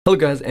Hello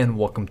guys and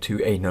welcome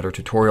to another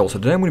tutorial. So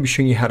today I'm going to be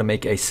showing you how to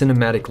make a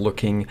cinematic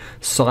looking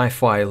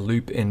sci-fi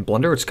loop in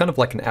Blender. It's kind of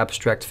like an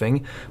abstract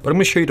thing, but I'm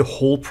going to show you the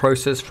whole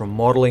process from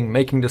modeling,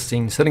 making the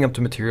scene, setting up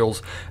the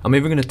materials. I'm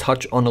even going to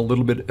touch on a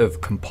little bit of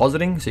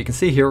compositing. So you can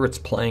see here it's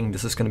playing.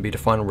 This is going to be the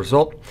final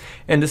result.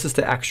 And this is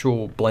the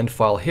actual blend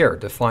file here,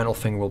 the final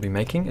thing we'll be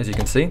making, as you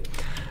can see.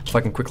 If I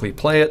can quickly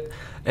play it.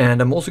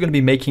 And I'm also going to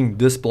be making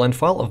this blend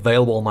file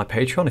available on my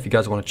Patreon if you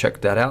guys want to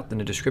check that out in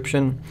the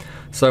description.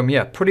 So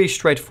yeah, pretty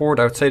straightforward.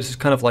 I would say this is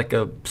kind of like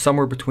a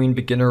somewhere between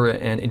beginner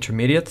and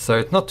intermediate, so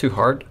it's not too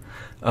hard.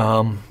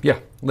 Yeah,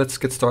 let's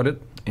get started.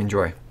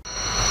 Enjoy.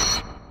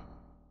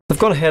 I've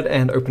gone ahead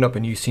and opened up a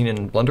new scene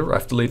in Blender.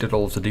 I've deleted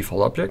all of the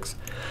default objects.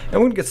 And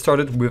we're going to get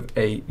started with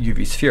a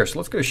UV sphere. So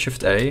let's go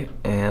Shift A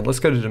and let's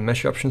go to the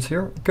mesh options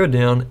here, go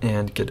down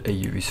and get a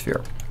UV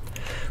sphere.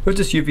 With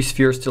this UV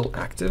sphere still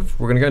active,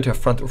 we're going to go into a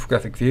front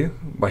orthographic view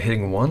by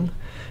hitting 1.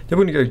 Then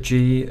we're going to go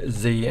G,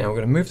 Z, and we're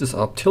going to move this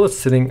up till it's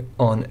sitting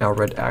on our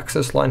red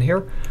axis line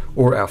here,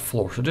 or our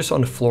floor. So just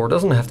on the floor, it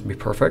doesn't have to be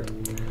perfect.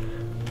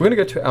 We're going to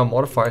go to our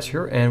modifiers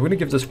here, and we're going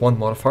to give this one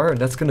modifier, and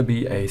that's going to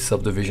be a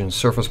subdivision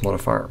surface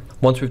modifier.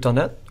 Once we've done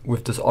that,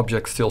 with this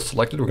object still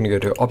selected, we're going to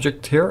go to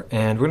Object here,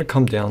 and we're going to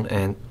come down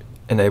and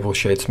enable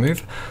Shade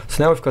Smooth.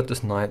 So now we've got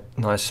this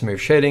nice smooth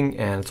shading,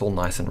 and it's all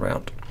nice and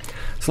round.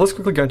 So let's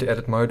quickly go into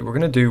edit mode. We're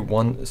going to do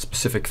one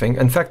specific thing.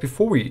 In fact,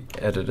 before we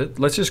edit it,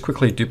 let's just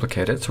quickly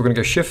duplicate it. So we're going to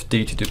go Shift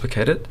D to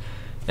duplicate it,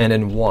 and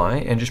then Y,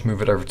 and just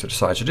move it over to the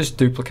side. So just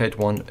duplicate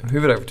one,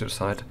 move it over to the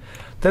side.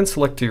 Then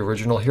select the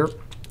original here,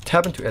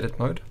 tab into edit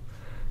mode,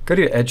 go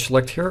to your edge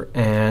select here,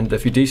 and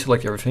if you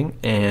deselect everything,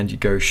 and you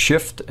go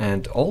Shift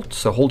and Alt,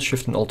 so hold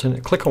Shift and Alt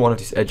and click on one of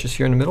these edges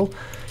here in the middle,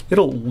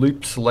 it'll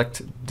loop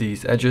select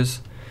these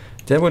edges.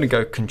 Then we're going to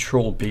go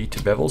Control B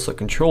to bevel. So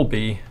Control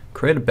B,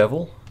 create a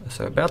bevel.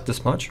 So about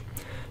this much.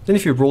 Then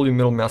if you roll your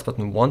middle mouse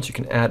button once, you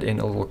can add in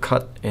a little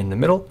cut in the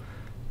middle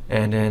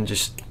and then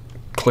just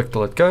click to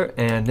let go.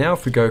 And now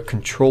if we go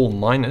Control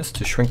minus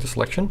to shrink the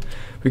selection,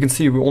 we can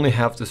see we only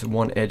have this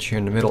one edge here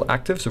in the middle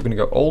active. So we're going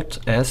to go Alt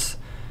S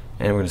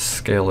and we're going to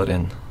scale it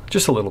in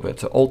just a little bit.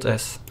 So Alt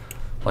S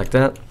like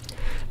that.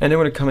 And then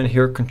we're going to come in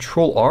here,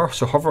 Control R.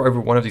 So hover over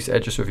one of these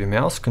edges with your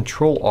mouse,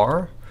 Control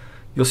R.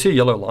 You'll see a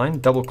yellow line,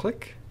 double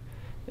click,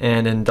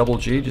 and then double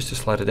G just to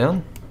slide it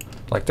down.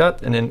 Like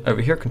that, and then over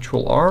here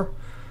Control R,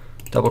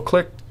 double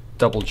click,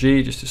 double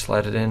G just to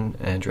slide it in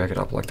and drag it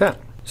up like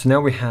that. So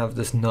now we have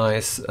this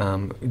nice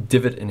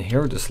divot in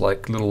here, this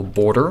like little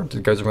border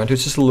that goes around here.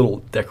 It's just a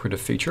little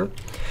decorative feature.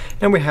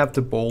 And we have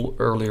the ball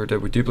earlier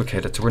that we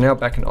duplicated. So we're now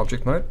back in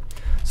object mode.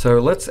 So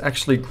let's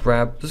actually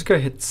let's go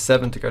hit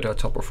 7 to go to our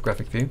top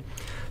orthographic view.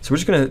 So we're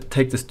just going to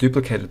take this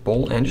duplicated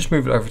ball and just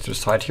move it over to the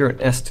side here,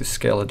 and S to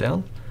scale it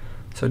down.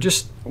 So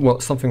just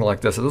something like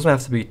this. It doesn't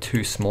have to be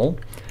too small.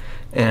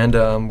 And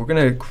we're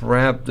going to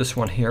grab this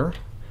one here,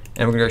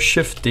 and we're going to go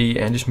Shift D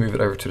and just move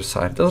it over to the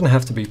side. It doesn't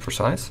have to be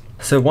precise.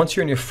 So once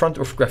you're in your front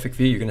orthographic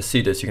view, you're going to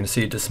see this. You're going to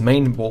see this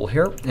main ball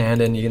here,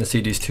 and then you're going to see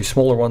these two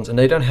smaller ones, and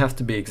they don't have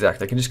to be exact.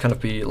 They can just kind of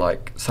be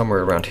like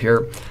somewhere around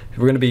here.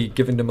 We're going to be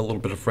giving them a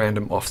little bit of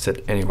random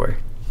offset anyway.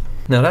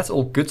 Now that's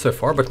all good so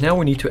far, but now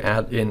we need to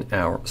add in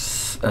our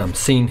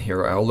scene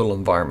here, our little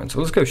environment. So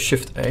let's go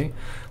Shift A.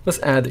 Let's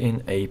add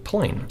in a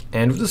plane.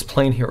 And with this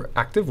plane here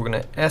active, we're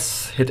going to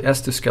hit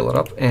S to scale it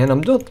up. And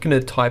I'm not going to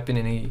type in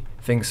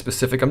anything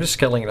specific. I'm just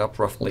scaling it up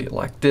roughly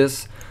like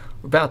this,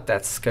 about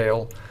that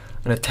scale.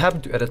 I'm going to tab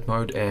into edit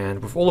mode,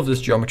 and with all of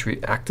this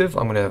geometry active,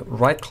 I'm going to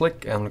right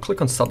click and I'm going to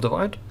click on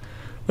subdivide.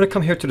 I'm going to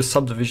come here to the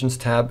subdivisions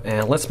tab,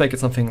 and let's make it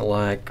something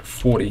like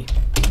 40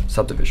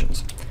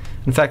 subdivisions.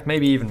 In fact,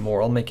 maybe even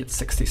more. I'll make it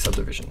 60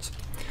 subdivisions.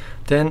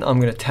 Then I'm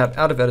going to tab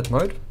out of edit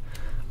mode.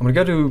 I'm going to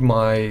go to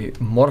my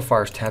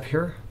modifiers tab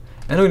here,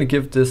 and I'm going to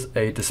give this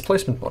a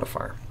displacement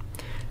modifier.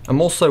 I'm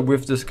also,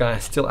 with this guy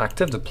still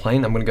active, the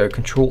plane, I'm going to go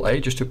Control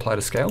A just to apply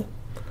the scale.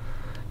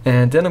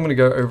 And then I'm going to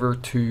go over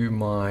to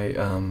my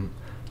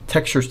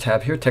textures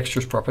tab here,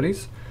 textures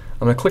properties.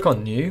 I'm going to click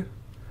on new,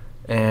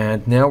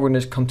 and now we're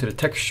going to come to the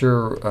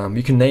texture.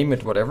 You can name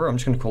it whatever. I'm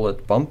just going to call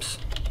it bumps.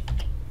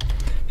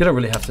 You don't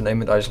really have to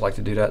name it, I just like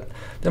to do that.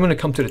 Then I'm going to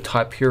come to the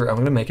type here, I'm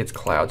going to make it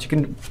clouds. You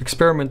can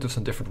experiment with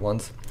some different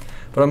ones,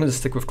 but I'm going to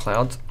stick with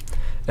clouds.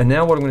 And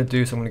now what I'm going to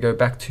do is I'm going to go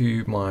back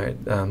to my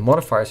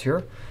modifiers here,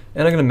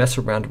 and I'm going to mess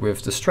around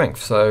with the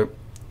strength. So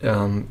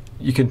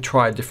you can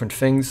try different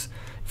things.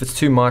 If it's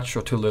too much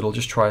or too little,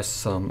 just try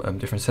some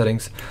different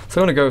settings. So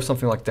I'm going to go with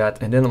something like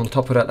that, and then on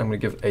top of that I'm going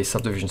to give a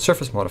subdivision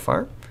surface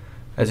modifier,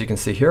 as you can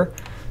see here.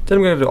 Then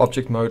I'm going to go to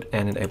object mode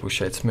and enable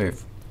shade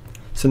smooth.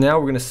 So now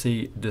we're going to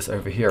see this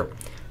over here.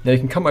 Now you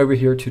can come over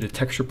here to the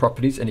texture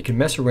properties, and you can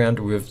mess around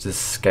with this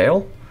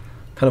scale,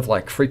 kind of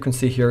like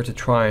frequency here, to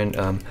try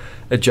and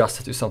adjust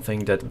it to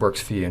something that works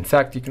for you. In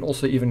fact, you can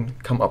also even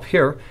come up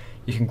here,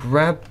 you can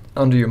grab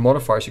under your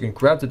modifiers, you can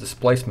grab the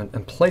displacement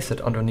and place it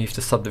underneath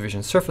the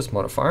subdivision surface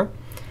modifier.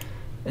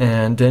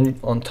 And then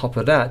on top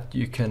of that,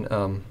 you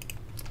can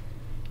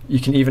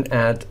even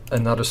add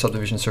another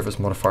subdivision surface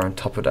modifier on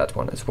top of that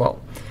one as well.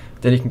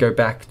 Then you can go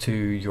back to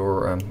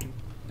your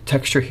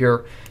texture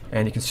here,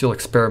 and you can still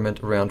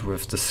experiment around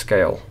with the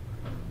scale.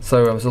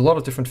 So there's a lot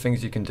of different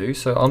things you can do.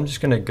 So I'm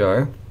just going to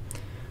go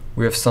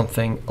with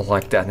something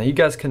like that. Now you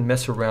guys can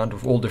mess around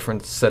with all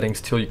different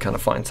settings till you kind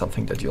of find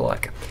something that you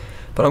like.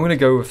 But I'm going to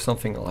go with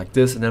something like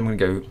this, and then I'm going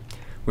to go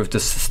with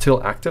this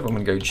still active. I'm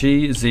going to go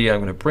G, Z, I'm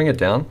going to bring it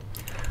down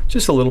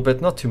just a little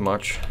bit, not too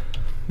much,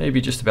 maybe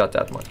just about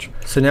that much.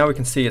 So now we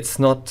can see it's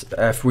not,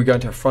 if we go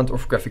into a front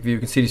orthographic view, you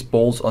can see these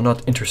balls are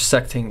not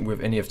intersecting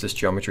with any of this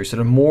geometry. So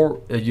the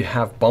more you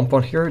have bump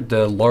on here,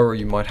 the lower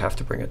you might have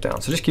to bring it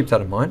down. So just keep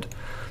that in mind.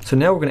 So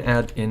now we're going to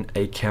add in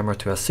a camera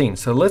to our scene.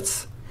 So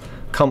let's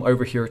come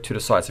over here to the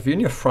side. So if you're in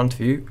your front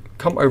view,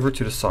 come over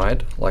to the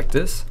side like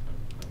this,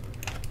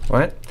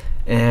 right?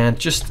 And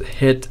just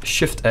hit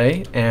Shift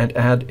A and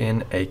add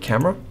in a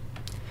camera.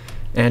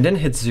 And then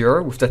hit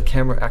 0 with that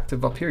camera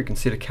active up here. You can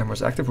see the camera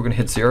is active. We're going to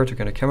hit 0 to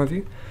go into camera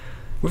view.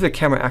 With the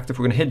camera active,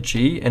 we're going to hit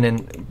G and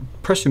then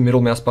press your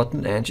middle mouse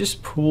button and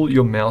just pull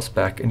your mouse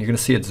back, and you're going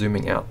to see it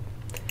zooming out.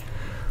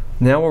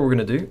 Now what we're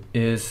going to do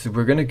is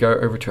we're going to go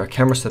over to our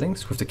camera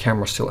settings with the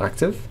camera still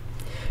active.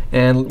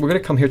 And we're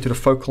going to come here to the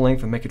focal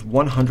length and make it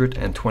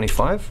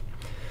 125.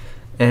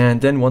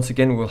 And then once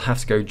again, we'll have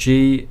to go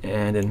G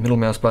and then middle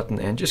mouse button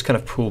and just kind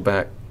of pull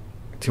back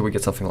till we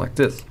get something like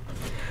this.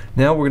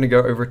 Now we're going to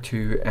go over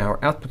to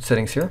our output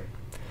settings here,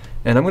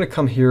 and I'm going to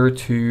come here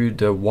to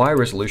the Y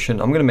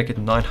resolution. I'm going to make it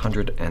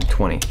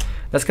 920.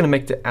 That's going to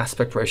make the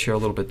aspect ratio a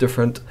little bit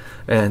different,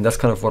 and that's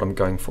kind of what I'm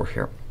going for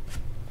here.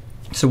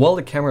 So while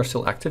the camera is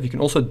still active, you can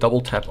also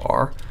double tap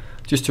R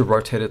just to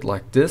rotate it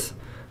like this,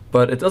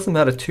 but it doesn't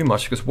matter too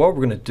much because what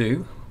we're going to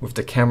do with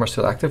the camera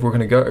still active, we're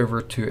going to go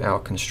over to our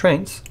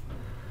constraints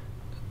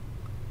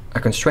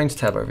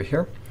tab over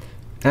here.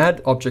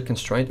 Add object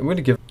constraint, and we're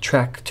going to give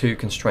track to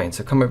constraint.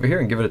 So come over here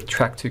and give it a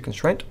track to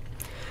constraint.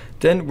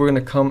 Then we're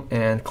going to come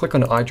and click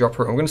on the eyedropper,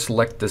 and we're going to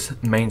select this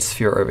main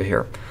sphere over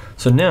here.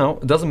 So now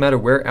it doesn't matter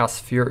where our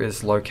sphere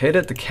is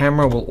located, the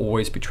camera will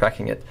always be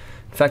tracking it.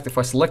 In fact, if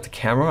I select the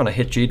camera and I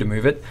hit G to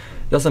move it,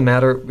 it doesn't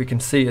matter, we can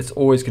see it's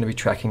always going to be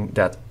tracking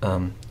that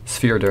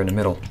sphere there in the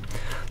middle.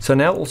 So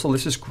now also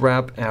let's just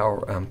grab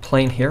our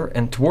plane here,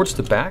 and towards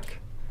the back,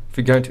 if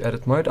we go into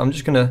edit mode, I'm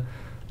just going to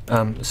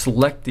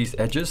select these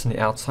edges on the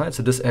outside,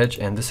 so this edge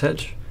and this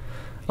edge.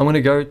 I'm going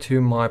to go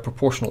to my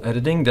proportional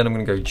editing, then I'm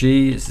going to go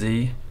G,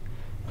 Z,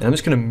 and I'm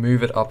just going to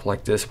move it up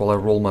like this while I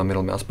roll my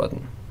middle mouse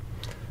button.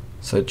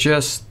 So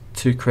just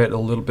to create a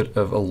little bit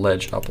of a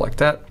ledge up like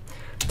that.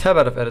 Tab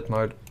out of edit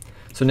mode.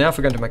 So now if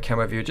we go into my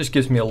camera view, it just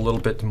gives me a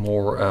little bit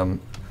more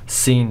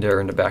scene there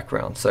in the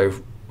background.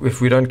 So if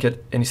we don't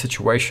get any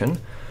situation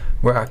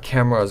where our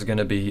camera is going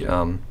to be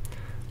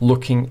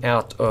looking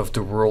out of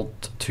the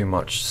world too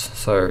much.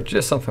 So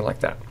just something like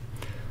that.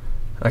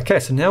 Okay,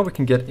 so now we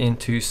can get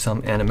into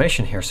some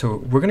animation here. So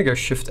we're going to go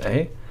Shift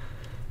A,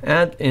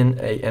 add in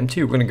a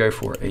empty. We're going to go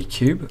for a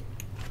cube.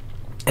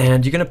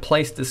 And you're going to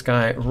place this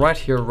guy right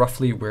here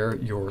roughly where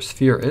your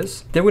sphere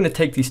is. Then we're going to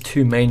take these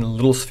two main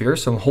little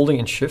spheres. So I'm holding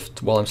in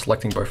Shift while I'm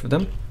selecting both of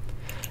them.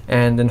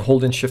 And then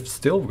hold in Shift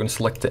still. We're going to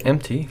select the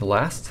empty, the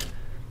last.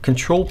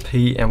 Control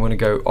P, and we're going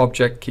to go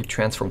Object, Keep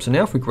Transform. So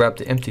now if we grab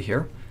the empty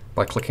here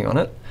by clicking on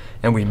it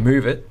and we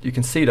move it, you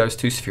can see those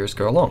two spheres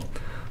go along.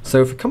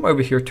 So if we come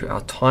over here to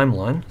our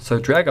timeline, so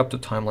drag up the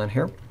timeline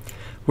here,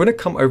 we're going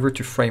to come over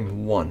to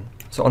frame 1.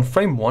 So on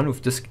frame 1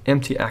 with this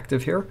empty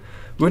active here,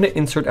 we're going to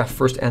insert our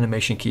first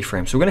animation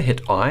keyframe. So we're going to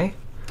hit I.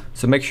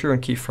 So make sure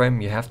in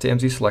keyframe you have the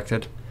empty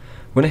selected.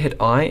 We're going to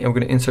hit I, and we're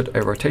going to insert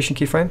a rotation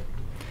keyframe.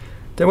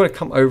 Then we're going to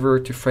come over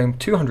to frame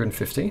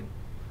 250.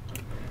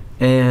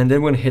 And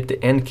then we're going to hit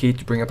the N key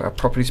to bring up our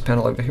properties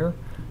panel over here.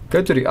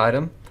 Go to the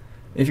item.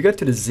 If you go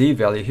to the Z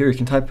value here, you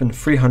can type in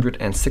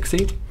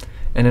 360.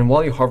 And then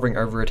while you're hovering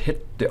over it,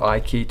 hit the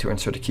I key to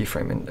insert a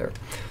keyframe in there.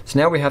 So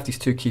now we have these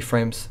two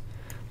keyframes.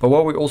 But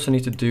what we also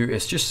need to do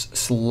is just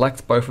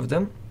select both of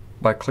them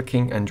by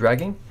clicking and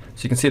dragging.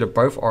 So you can see they're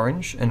both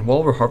orange. And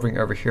while we're hovering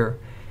over here,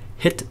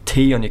 hit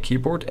T on your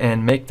keyboard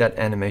and make that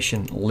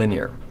animation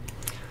linear.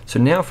 So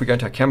now if we go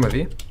into our camera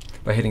view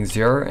by hitting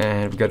 0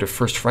 and we go to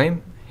first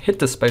frame, hit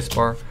the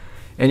spacebar,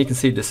 and you can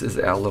see this is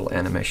our little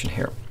animation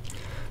here.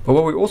 But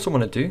what we also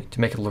want to do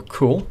to make it look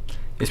cool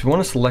is we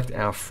want to select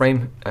our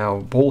frame, our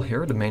ball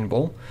here, the main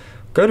ball,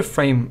 go to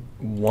frame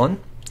 1, and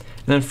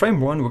then frame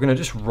 1 we're going to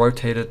just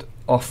rotate it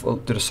off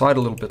to the side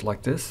a little bit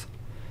like this,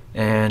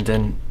 and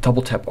then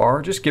double tap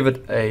R, just give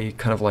it a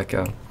kind of like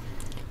a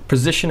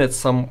position it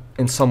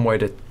in some way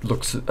that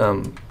looks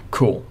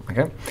cool.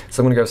 Okay,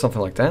 so I'm going to go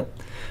something like that.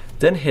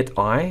 Then hit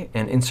I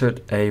and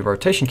insert a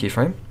rotation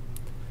keyframe.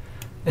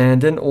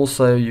 And then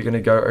also you're going to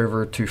go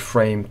over to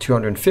frame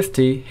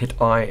 250, hit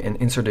I and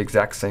insert the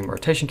exact same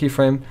rotation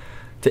keyframe.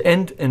 The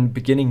end and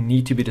beginning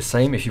need to be the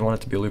same if you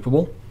want it to be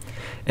loopable.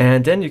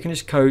 And then you can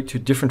just go to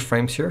different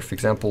frames here, for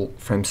example,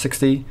 frame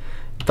 60,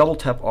 double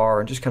tap R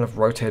and just kind of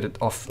rotate it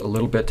off a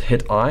little bit,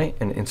 hit I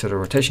and insert a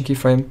rotation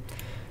keyframe.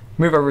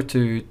 Move over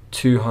to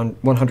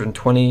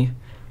 120,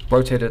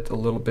 rotate it a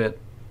little bit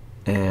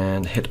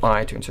and hit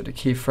I to insert a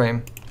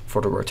keyframe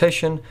for the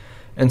rotation.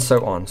 and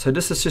so on. So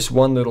this is just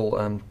one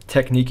little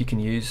technique you can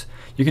use.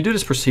 You can do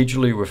this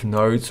procedurally with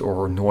nodes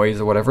or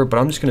noise or whatever, but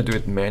I'm just going to do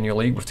it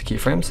manually with the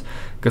keyframes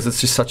because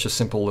it's just such a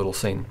simple little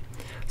scene.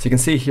 So you can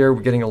see here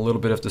we're getting a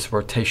little bit of this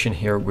rotation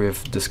here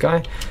with this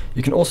guy.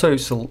 You can also,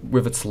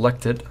 with it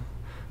selected,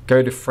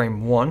 go to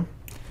frame 1,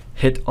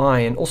 hit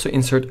I, and also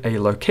insert a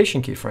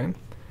location keyframe.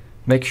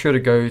 Make sure to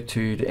go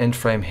to the end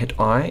frame, hit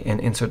I, and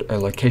insert a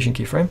location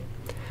keyframe.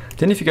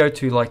 Then if you go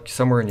to like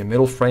somewhere in your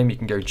middle frame, you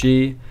can go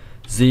G,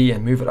 Z,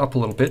 and move it up a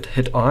little bit,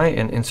 hit I,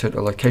 and insert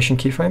a location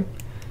keyframe.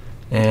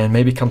 And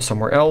maybe come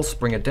somewhere else,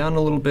 bring it down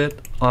a little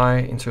bit, I,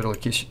 insert a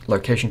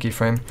location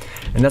keyframe.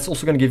 And that's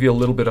also going to give you a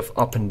little bit of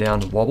up and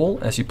down wobble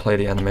as you play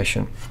the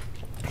animation.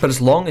 But as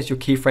long as your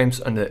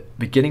keyframes on the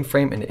beginning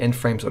frame and the end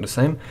frames are the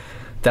same,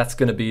 that's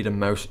going to be the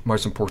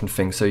most important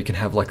thing. So you can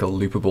have like a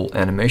loopable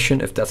animation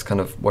if that's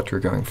kind of what you're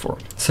going for.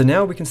 So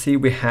now we can see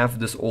we have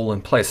this all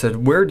in place. So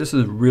where this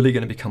is really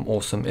going to become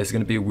awesome is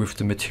going to be with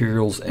the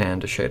materials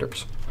and the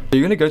shaders. So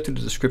you're going to go to the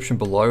description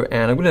below,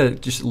 and I'm going to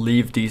just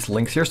leave these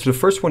links here. So the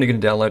first one you're going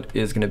to download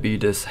is going to be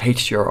this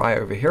HDRI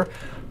over here.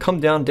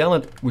 Come down,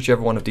 download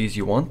whichever one of these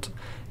you want.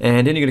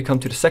 And then you're going to come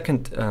to the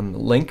second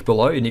link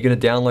below, and you're going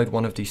to download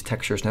one of these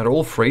textures. Now they're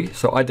all free,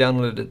 so I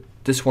downloaded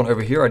this one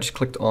over here. I just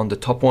clicked on the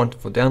top one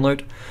for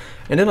download,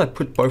 and then I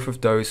put both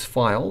of those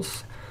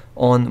files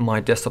on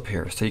my desktop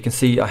here. So you can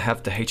see I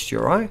have the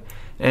HDRI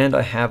and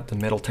I have the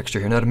metal texture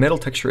here. Now the metal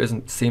texture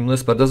isn't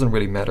seamless, but it doesn't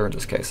really matter in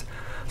this case.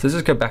 So let's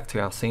just go back to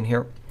our scene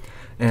here,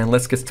 and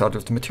let's get started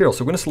with the material.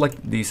 So we're going to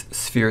select these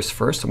spheres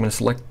first. I'm going to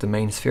select the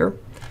main sphere.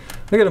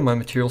 I'm going to go to my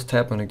materials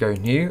tab. I'm going to go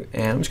new,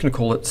 and I'm just going to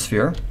call it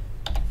sphere.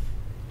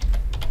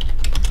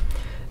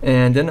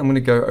 And then I'm going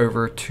to go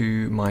over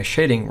to my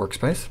shading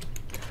workspace.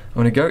 I'm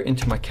going to go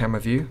into my camera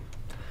view.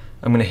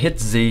 I'm going to hit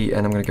Z,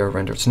 and I'm going to go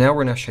render. So now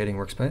we're in our shading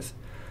workspace,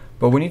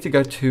 but we need to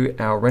go to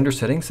our render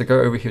settings. So go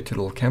over here to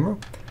the little camera.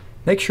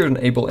 Make sure to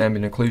enable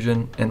ambient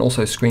occlusion and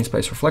also screen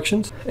space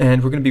reflections.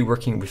 And we're going to be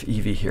working with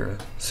Eevee here.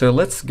 So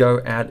let's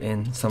go add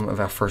in some of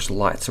our first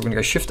lights. So we're going to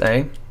go Shift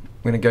A.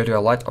 We're going to go to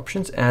our light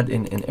options, add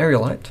in an area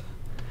light,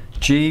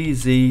 G,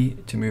 Z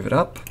to move it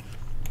up,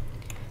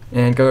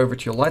 and go over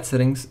to your light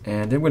settings,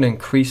 and then we're going to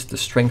increase the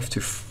strength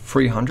to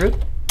 300,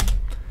 and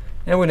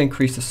we're going to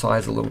increase the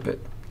size a little bit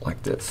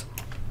like this.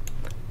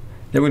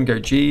 Then we're going to go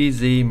G,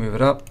 Z, move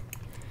it up,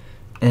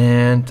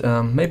 and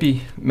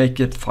maybe make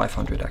it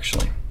 500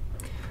 actually.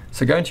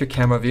 So go into your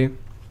camera view,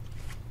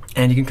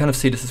 and you can kind of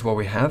see this is what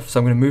we have. So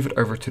I'm going to move it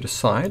over to the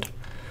side,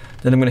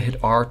 then I'm going to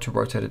hit R to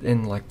rotate it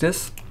in like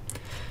this.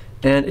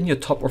 And in your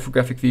top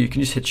orthographic view, you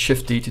can just hit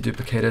Shift D to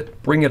duplicate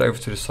it, bring it over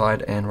to the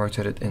side, and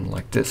rotate it in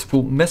like this.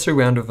 We'll mess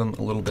around with them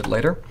a little bit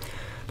later,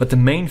 but the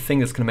main thing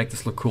that's going to make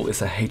this look cool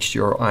is a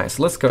HDRI.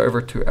 So let's go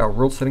over to our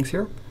world settings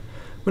here.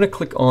 I'm going to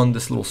click on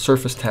this little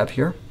surface tab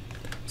here.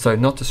 So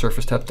not the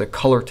surface tab, the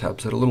color tab,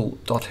 so the little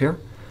dot here.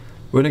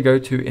 We're going to go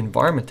to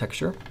environment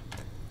texture,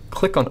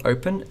 click on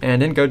open,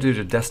 and then go to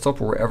the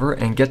desktop or wherever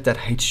and get that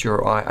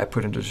HDRI I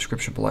put in the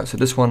description below. So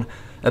this one,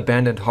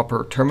 abandoned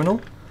hopper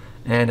terminal.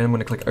 And then I'm going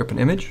to click open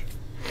image.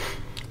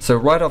 So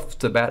right off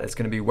the bat, it's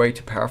going to be way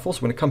too powerful. So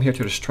we're going to come here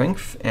to the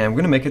strength, and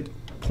we're going to make it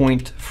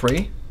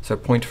 0.3. So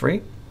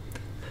 0.3.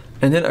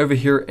 And then over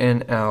here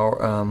in our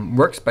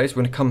workspace,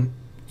 we're going to come,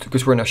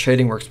 because we're in our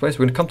shading workspace, we're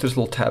going to come to this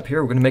little tab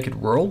here. We're going to make it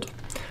world.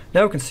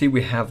 Now we can see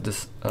we have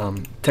this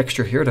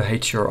texture here, the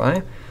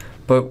HDRI.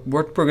 But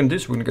what we're going to do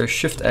is we're going to go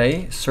Shift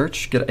A,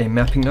 search, get a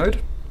mapping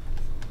node,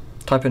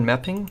 type in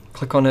mapping,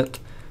 click on it,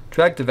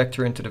 drag the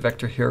vector into the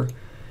vector here.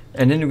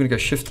 And then you're going to go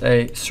Shift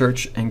A,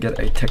 search, and get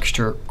a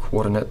texture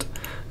coordinate.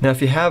 Now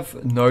if you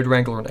have Node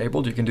Wrangler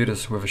enabled, you can do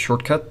this with a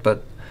shortcut,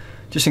 but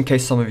just in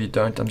case some of you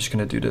don't, I'm just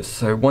going to do this.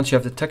 So once you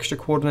have the texture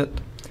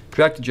coordinate,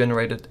 drag to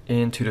generate it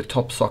into the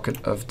top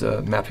socket of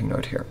the mapping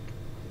node here.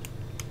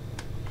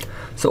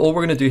 So all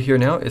we're going to do here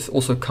now is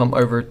also come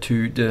over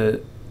to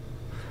the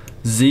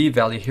Z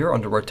value here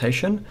on the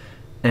rotation.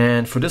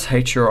 And for this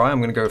HDRI, I'm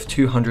going to go with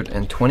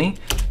 220.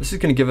 This is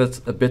going to give it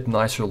a bit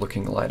nicer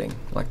looking lighting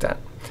like that.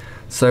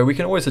 So we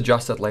can always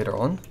adjust that later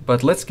on,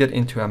 but let's get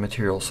into our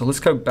material. So let's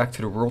go back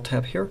to the world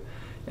tab here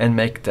and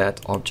make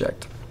that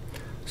object.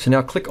 So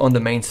now click on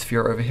the main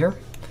sphere over here,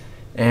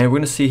 and we're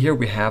going to see here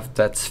we have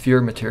that sphere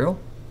material.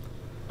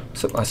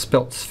 So I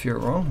spelled sphere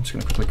wrong. I'm just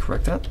going to quickly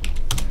correct that.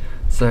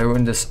 So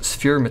in this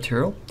sphere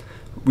material,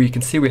 we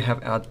can see we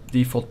have our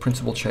default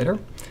principled shader.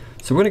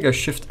 So we're going to go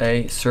Shift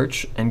A,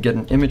 search, and get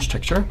an image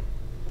texture.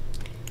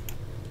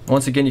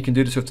 Once again, you can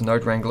do this with the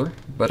Node Wrangler,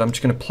 but I'm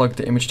just going to plug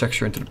the image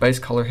texture into the base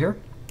color here.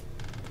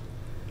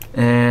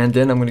 And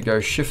then I'm going to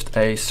go Shift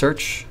A,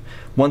 search.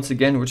 Once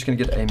again, we're just going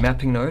to get a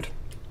mapping node,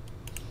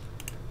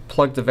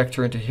 plug the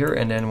vector into here,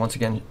 and then once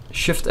again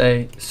Shift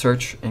A,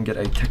 search, and get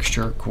a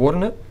texture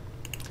coordinate.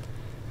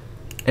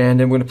 And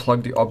then we're going to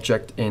plug the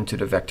object into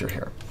the vector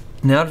here.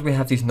 Now that we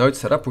have these nodes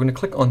set up, we're going to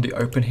click on the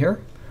open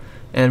here,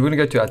 and we're going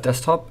to go to our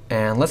desktop,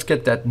 and let's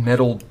get that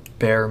metal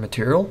bear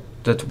material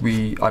that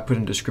I put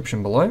in the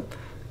description below.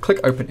 Click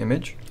open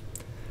image.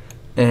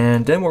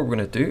 And then what we're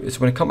going to do is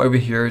we're going to come over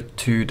here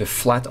to the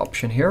flat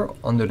option here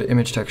under the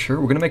image texture.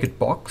 We're going to make it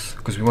box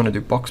because we want to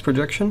do box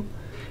projection.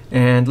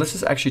 And let's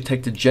just actually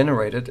take the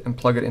generated and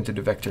plug it into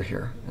the vector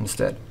here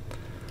instead.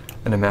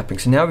 And the mapping.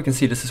 So now we can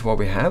see this is what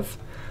we have.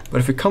 But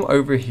if we come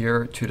over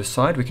here to the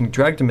side, we can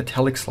drag the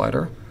metallic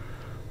slider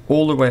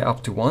all the way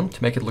up to 1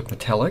 to make it look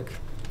metallic.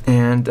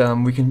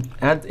 And we can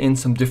add in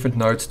some different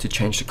nodes to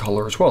change the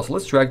color as well. So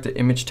let's drag the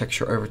image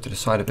texture over to the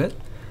side of it.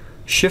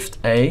 Shift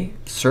A,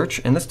 search,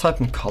 and let's type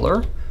in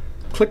color.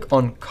 Click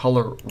on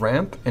color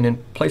ramp and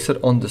then place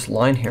it on this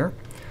line here.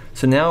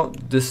 So now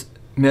this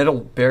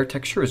metal bear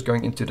texture is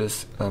going into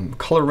this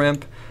color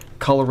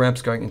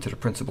ramp's going into the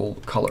principal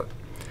color.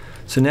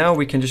 So now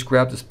we can just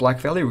grab this black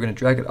value, we're going to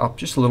drag it up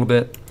just a little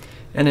bit,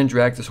 and then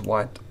drag this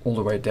white all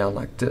the way down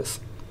like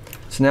this.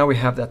 So now we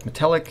have that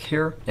metallic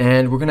here,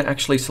 and we're going to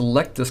actually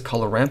select this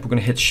color ramp. We're going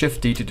to hit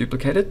Shift D to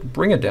duplicate it,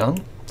 bring it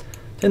down,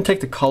 then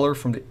take the color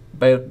from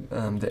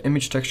the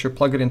image texture,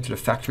 plug it into the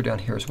factor down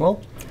here as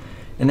well.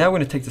 And now we're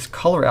going to take this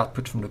color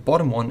output from the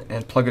bottom one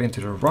and plug it into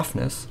the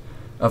roughness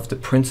of the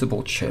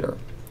principled shader.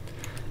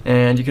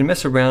 And you can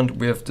mess around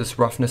with this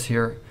roughness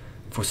here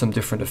for some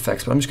different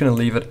effects, but I'm just going to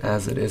leave it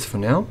as it is for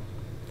now.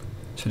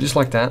 So just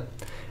like that.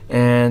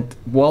 And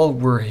while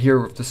we're here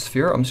with the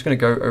sphere, I'm just going to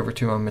go over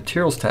to my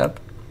materials tab,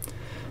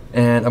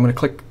 and I'm going to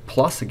click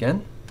plus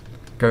again,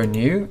 go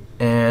new,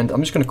 and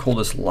I'm just going to call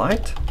this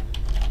light.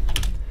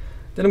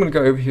 Then I'm going to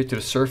go over here to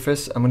the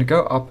surface. I'm going to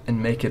go up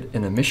and make it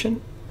an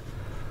emission.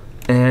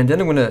 And then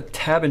I'm going to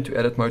tab into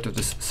edit mode with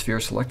this sphere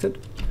selected.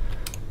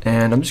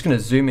 And I'm just going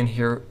to zoom in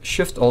here,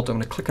 Shift Alt, I'm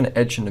going to click on the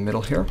edge in the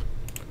middle here.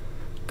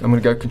 I'm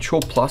going to go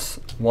Control plus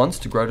once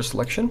to grow the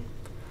selection.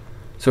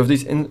 So if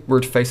these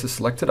inward faces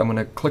selected, I'm going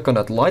to click on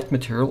that light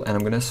material and I'm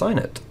going to assign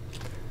it.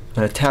 I'm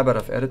going to tab out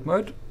of edit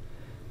mode,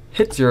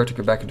 hit 0 to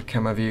go back into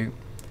camera view,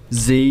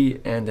 Z,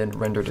 and then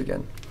render it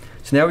again.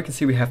 So now we can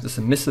see we have this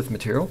emissive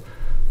material.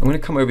 I'm going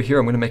to come over here,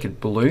 I'm going to make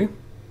it blue,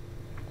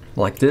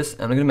 like this,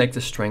 and I'm going to make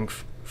the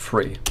strength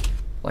 3,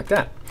 like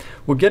that.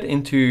 We'll get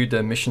into the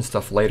emission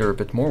stuff later a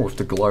bit more with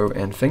the glow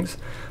and things.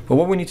 But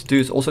what we need to do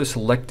is also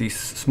select these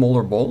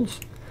smaller balls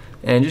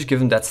and just give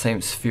them that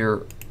same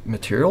sphere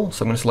material.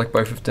 So I'm going to select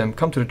both of them,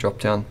 come to the drop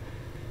down,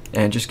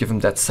 and just give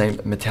them that same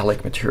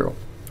metallic material.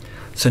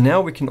 So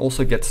now we can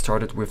also get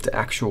started with the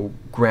actual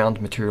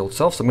ground material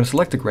itself. So I'm going to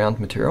select the ground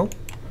material.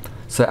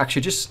 So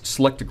actually just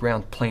select the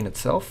ground plane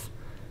itself,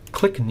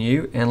 click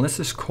new, and let's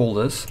just call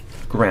this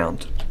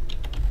ground,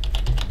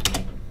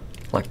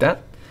 like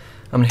that.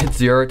 I'm going to hit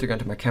 0 to go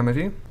into my camera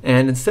view.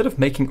 And instead of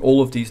making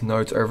all of these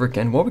nodes over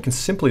again, what we can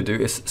simply do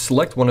is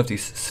select one of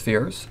these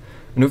spheres.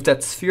 And with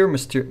that sphere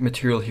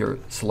material here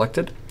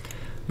selected,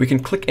 we can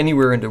click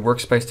anywhere in the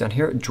workspace down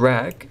here,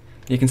 drag,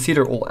 you can see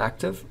they're all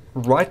active,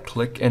 right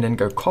click, and then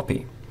go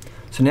copy.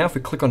 So now if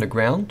we click on the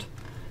ground,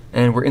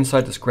 and we're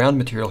inside this ground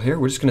material here,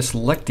 we're just going to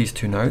select these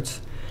two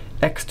nodes,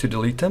 X to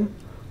delete them,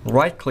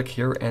 right click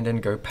here, and then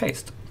go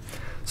paste.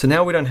 So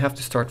now we don't have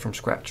to start from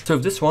scratch. So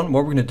with this one,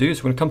 what we're going to do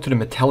is we're going to come to the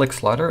metallic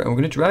slider and we're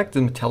going to drag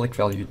the metallic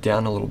value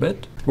down a little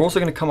bit. We're also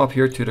going to come up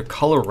here to the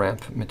color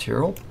ramp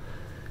material,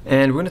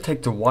 and we're going to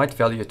take the white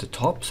value at the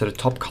top, so the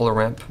top color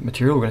ramp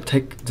material. We're going to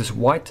take this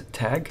white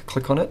tag,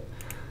 click on it,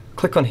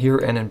 click on here,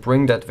 and then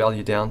bring that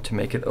value down to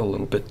make it a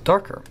little bit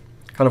darker,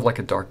 kind of like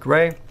a dark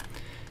gray.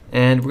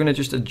 And we're going to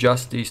just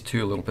adjust these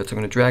two a little bit. So I'm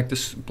going to drag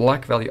this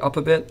black value up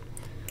a bit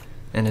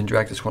and then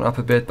drag this one up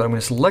a bit, but I'm going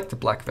to select the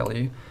black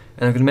value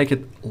and I'm going to make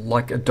it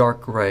like a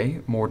dark gray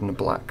more than a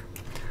black.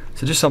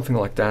 So just something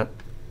like that.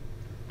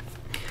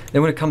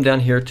 Then we're going to come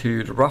down here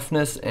to the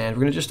roughness and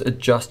we're going to just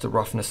adjust the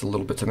roughness a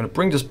little bit. So I'm going to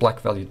bring this black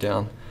value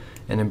down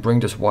and then bring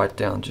this white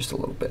down just a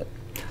little bit.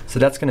 So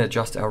that's going to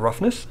adjust our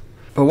roughness.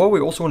 But what we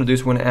also want to do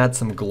is we're going to add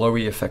some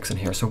glowy effects in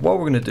here. So what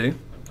we're going to do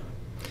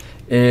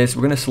is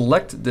we're going to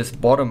select this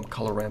bottom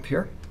color ramp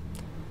here.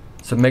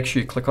 So make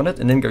sure you click on it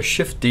and then go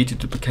Shift D to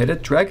duplicate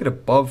it, drag it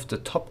above the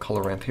top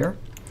color ramp here.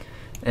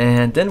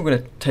 And then we're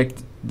going to take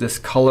this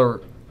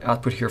color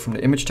output here from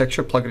the image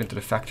texture, plug it into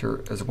the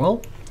factor as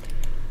well.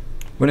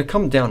 We're going to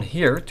come down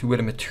here to where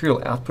the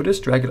material output is,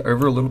 drag it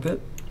over a little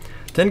bit.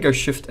 Then go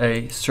Shift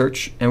A,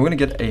 search, and we're going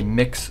to get a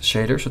mix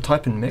shader. So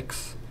type in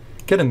mix,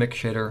 get a mix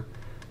shader,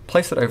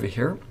 place it over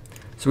here.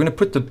 So we're going to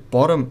put the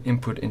bottom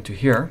input into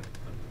here.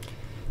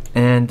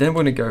 And then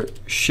we're going to go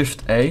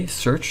Shift A,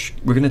 search.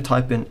 We're going to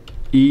type in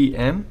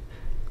EM,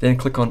 then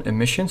click on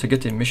emission. So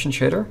get the emission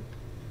shader,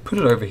 put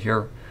it over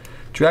here,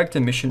 drag the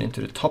emission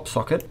into the top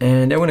socket.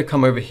 And then we're going to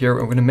come over here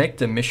and we're going to make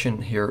the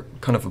emission here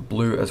kind of a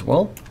blue as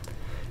well.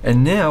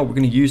 And now we're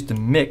going to use the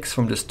mix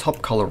from this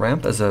top color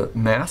ramp as a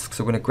mask.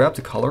 So we're going to grab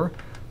the color,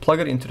 plug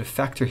it into the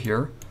factor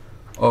here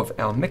of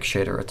our mix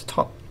shader at the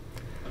top.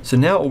 So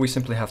now all we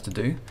simply have to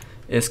do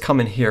is come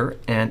in here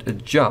and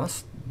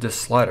adjust this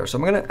slider. So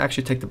I'm going to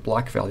actually take the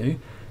black value,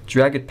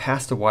 drag it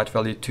past the white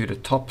value to the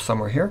top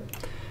somewhere here.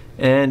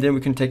 And then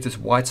we can take this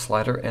white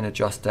slider and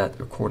adjust that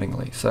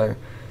accordingly. So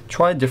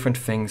try different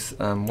things,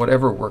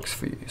 whatever works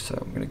for you. So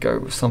I'm going to go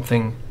with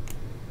something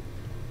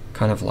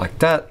kind of like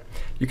that.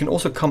 You can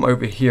also come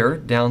over here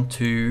down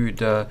to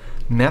the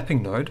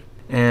mapping node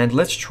And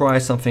let's try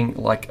something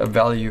like a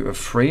value of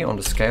 3 on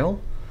the scale.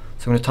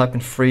 So I'm going to type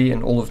in 3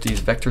 in all of these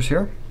vectors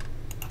here,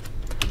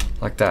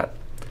 like that.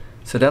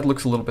 So that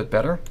looks a little bit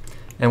better.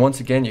 And once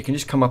again, you can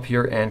just come up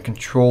here and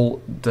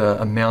control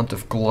the amount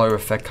of glow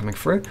effect coming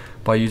through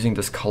by using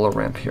this color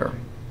ramp here.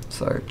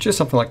 So just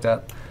something like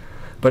that.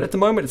 But at the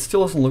moment, it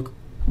still doesn't look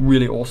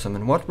really awesome.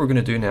 And what we're going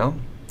to do now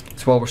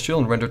is, while we're still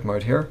in rendered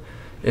mode here,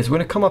 is we're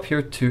going to come up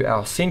here to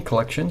our scene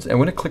collections, and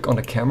we're going to click on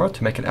the camera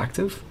to make it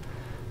active.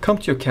 Come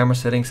to your camera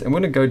settings, and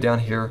we're going to go down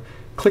here,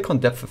 click on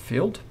depth of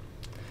field.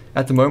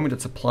 At the moment,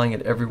 it's applying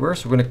it everywhere,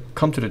 so we're going to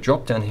come to the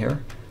drop down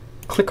here,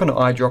 click on the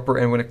eyedropper,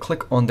 and we're going to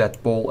click on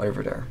that ball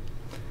over there.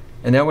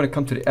 And now we're going to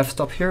come to the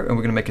f-stop here, and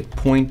we're going to make it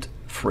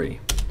 0.3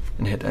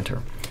 and hit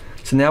enter.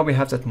 So now we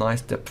have that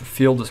nice depth of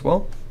field as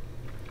well.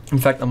 In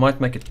fact, I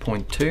might make it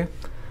 0.2,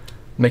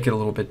 make it a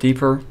little bit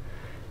deeper.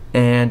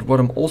 And what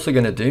I'm also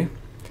going to do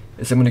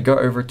is I'm going to go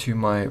over to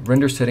my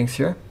render settings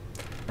here,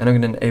 and I'm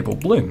going to enable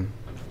bloom.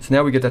 So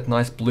now we get that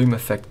nice bloom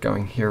effect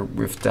going here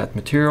with that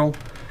material.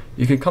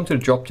 You can come to the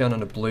drop down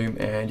on the bloom,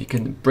 and you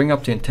can bring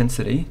up the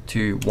intensity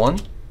to 1.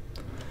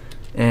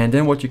 And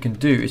then what you can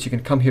do is you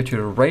can come here to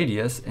the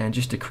radius and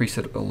just decrease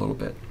it a little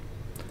bit,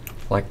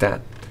 like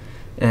that.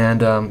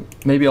 And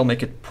maybe I'll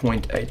make it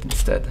 0.8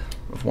 instead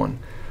of 1.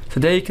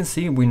 So there you can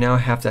see we now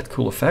have that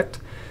cool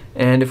effect.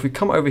 And if we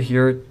come over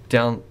here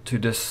down to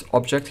this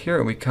object here,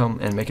 and we come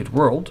and make it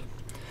world,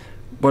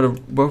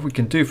 what we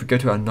can do, if we go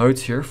to our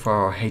nodes here for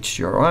our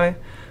HDRI,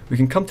 we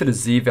can come to the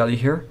Z value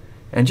here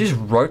and just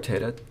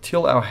rotate it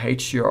till our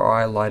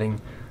HDRI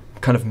lighting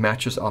kind of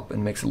matches up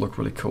and makes it look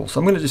really cool. So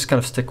I'm going to just kind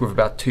of stick with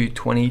about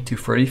 220,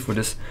 230 for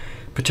this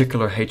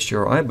particular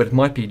HDRI, but it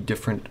might be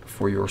different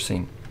for your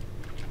scene.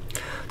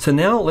 So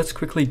now let's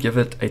quickly give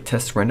it a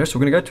test render. So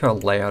we're going to go to our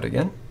layout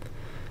again,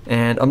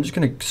 and I'm just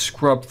going to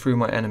scrub through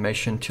my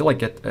animation till I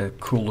get a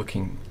cool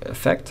looking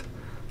effect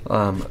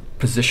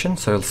position.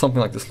 So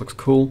something like this looks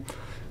cool.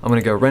 I'm going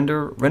to go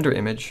render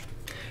image.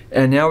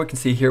 And now we can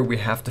see here we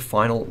have the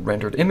final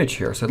rendered image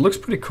here. So it looks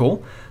pretty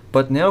cool.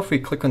 But now if we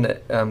click on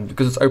that,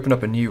 because it's opened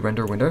up a new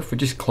render window, if we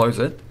just close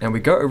it and we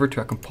go over to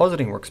our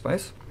compositing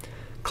workspace,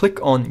 click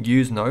on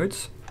use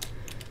nodes,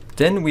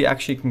 then we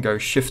actually can go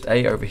Shift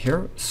A over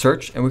here,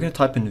 search, and we're going to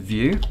type in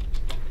view,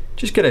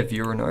 just get a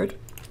viewer node,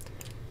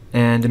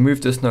 and then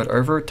move this node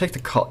over, take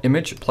the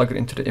image, plug it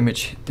into the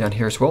image down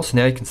here as well. So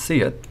now you can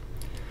see it.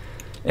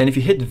 And if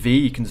you hit V,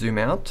 you can zoom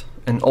out,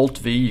 and Alt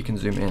V, you can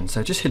zoom in.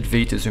 So just hit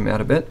V to zoom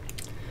out a bit.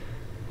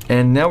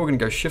 And now we're going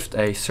to go Shift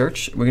A,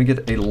 search. We're going to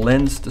get a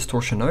lens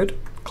distortion node.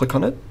 Click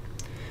on it.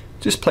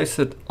 Just place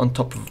it on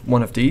top of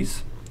one of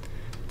these.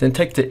 Then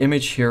take the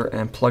image here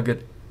and plug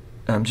it,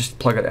 just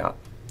plug it out.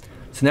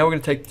 So now we're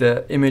going to take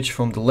the image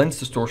from the lens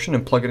distortion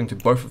and plug it into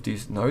both of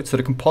these nodes. So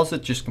the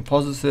composite just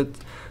composites it.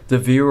 The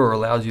viewer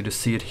allows you to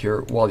see it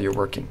here while you're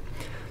working.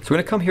 So we're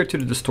going to come here to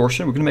the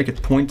distortion. We're going to make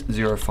it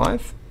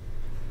 0.05.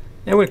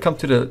 And we're going to come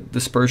to the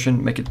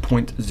dispersion, make it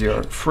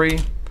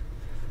 0.03.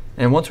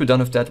 And once we're done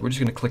with that, we're just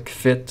going to click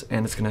fit,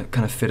 and it's going to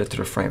kind of fit it to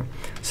the frame.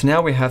 So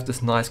now we have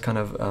this nice kind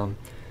of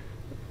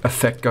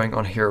effect going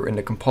on here in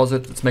the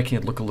composite. It's making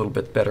it look a little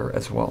bit better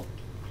as well.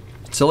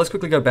 So let's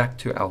quickly go back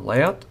to our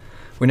layout.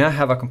 We now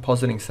have our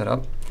compositing set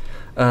up.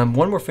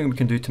 One more thing we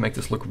can do to make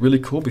this look really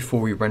cool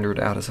before we render it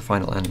out as a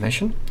final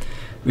animation.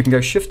 We can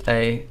go Shift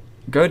A,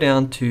 go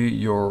down to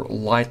your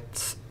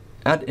lights,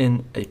 add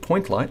in a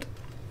point light,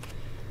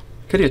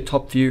 go to your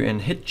top view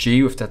and hit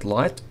G with that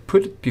light,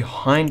 put it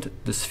behind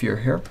the sphere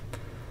here,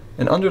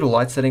 and under the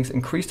light settings,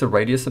 increase the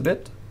radius a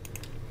bit,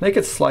 make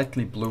it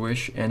slightly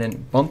bluish, and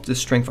then bump the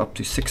strength up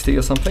to 60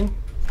 or something.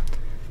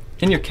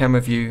 In your camera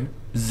view,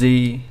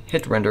 Z,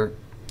 hit render,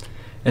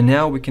 and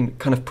now we can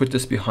kind of put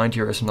this behind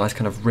here as a nice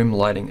kind of rim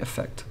lighting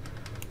effect.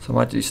 So I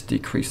might just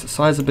decrease the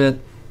size a bit,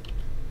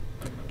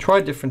 try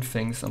different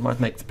things. I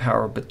might make the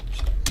power a bit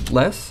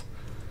less.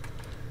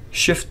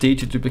 Shift D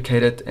to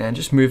duplicate it, and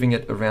just moving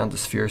it around the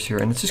spheres here,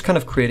 and it's just kind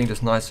of creating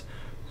this nice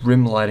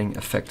rim lighting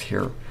effect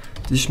here.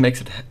 This just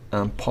makes it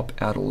pop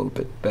out a little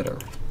bit better.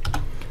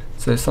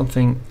 So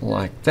something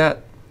like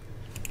that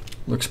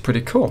looks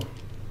pretty cool.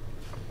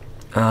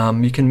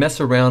 You can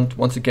mess around,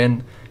 once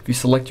again, if you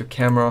select your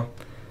camera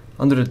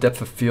under the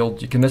depth of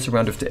field, you can mess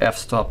around with the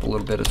f-stop a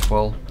little bit as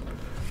well.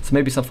 So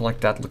maybe something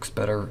like that looks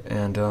better,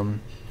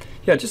 and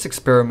yeah, just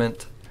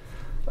experiment.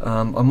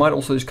 I might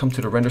also just come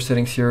to the render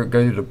settings here,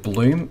 go to the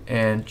bloom,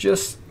 and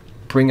just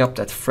bring up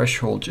that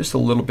threshold just a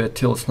little bit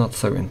till it's not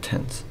so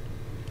intense.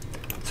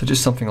 So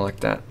just something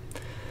like that.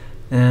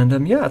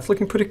 And yeah, it's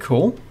looking pretty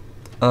cool.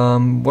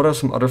 What are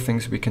some other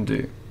things we can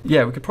do?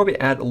 Yeah, we could probably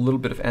add a little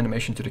bit of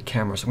animation to the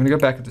camera. So I'm going to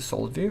go back into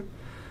solid view,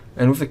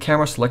 and with the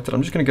camera selected,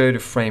 I'm just going to go to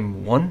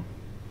frame 1.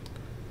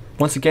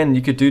 Once again,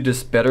 you could do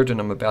this better than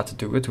I'm about to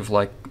do it with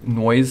like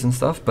noise and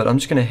stuff, but I'm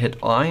just going to hit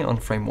I on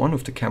frame 1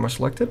 with the camera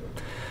selected.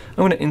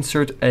 I'm going to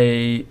insert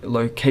a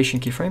location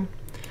keyframe.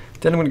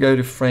 Then I'm going to go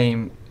to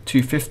frame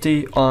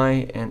 250,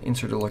 I, and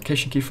insert a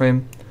location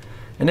keyframe.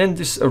 And then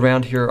just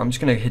around here, I'm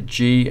just going to hit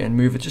G and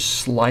move it just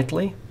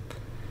slightly.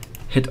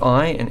 Hit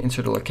I and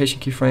insert a location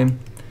keyframe.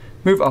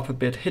 move up a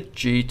bit, hit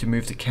G to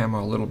move the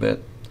camera a little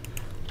bit,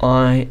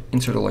 I,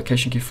 insert a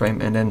location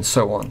keyframe, and then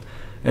so on.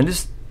 And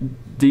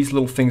these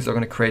little things are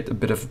going to create a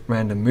bit of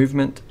random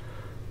movement.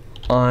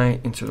 I,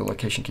 insert a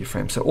location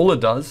keyframe. So all it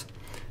does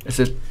is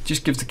it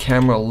just gives the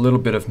camera a little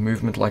bit of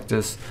movement like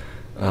this,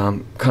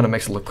 kind of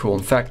makes it look cool.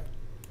 In fact,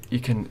 you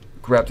can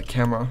grab the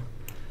camera,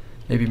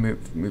 maybe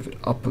move it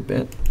up a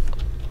bit.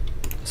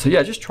 So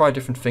yeah, just try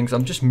different things.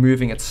 I'm just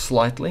moving it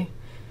slightly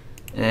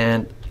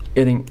and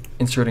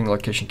inserting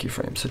location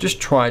keyframe. So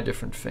just try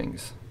different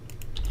things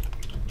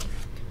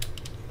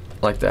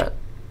like that.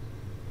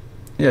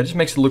 Yeah, it just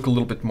makes it look a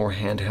little bit more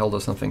handheld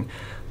or something.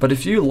 But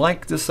if you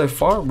like this so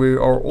far, we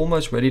are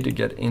almost ready to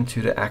get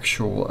into the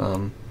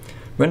actual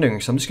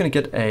rendering. So I'm just going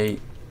to get a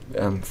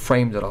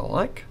frame that I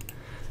like.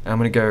 I'm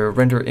going to go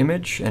render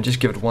image and just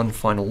give it one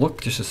final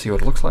look just to see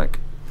what it looks like.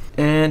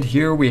 And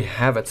here we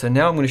have it. So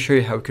now I'm going to show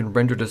you how we can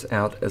render this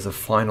out as a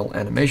final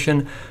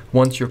animation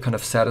once you're kind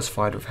of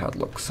satisfied with how it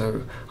looks.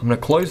 So I'm going to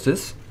close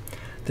this.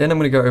 Then I'm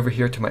going to go over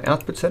here to my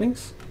output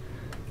settings.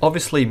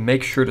 Obviously,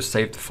 make sure to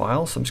save the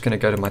file. So I'm just going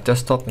to go to my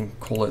desktop and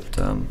call it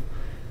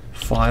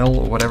file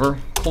or whatever.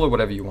 Call it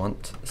whatever you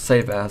want.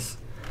 Save as.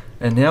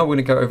 And now we're going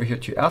to go over here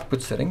to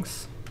output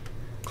settings.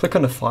 Click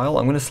on the file.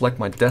 I'm going to select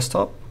my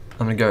desktop.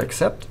 I'm going to go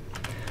accept.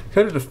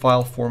 Go to the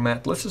file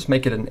format. Let's just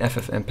make it an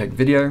FFmpeg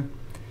video.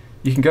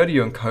 You can go to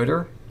your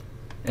encoder,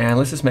 and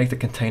let's just make the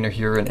container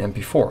here an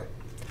MP4.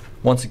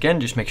 Once again,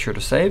 just make sure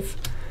to save,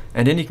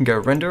 and then you can go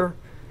render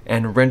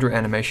and render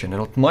animation.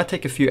 It might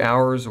take a few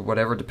hours or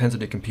whatever, depends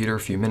on your computer,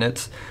 a few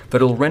minutes,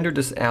 but it'll render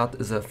this out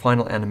as a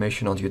final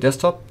animation onto your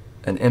desktop,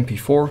 an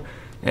MP4,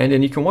 and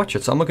then you can watch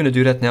it. So I'm not going to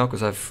do that now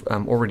because I've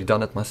already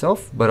done it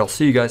myself, but I'll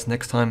see you guys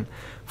next time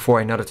for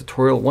another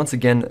tutorial. Once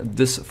again,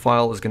 this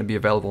file is going to be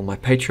available on my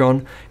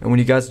Patreon, and when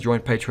you guys join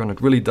Patreon,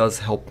 it really does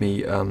help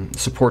me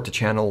support the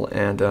channel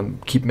and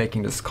keep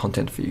making this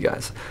content for you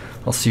guys.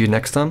 I'll see you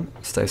next time.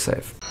 Stay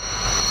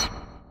safe.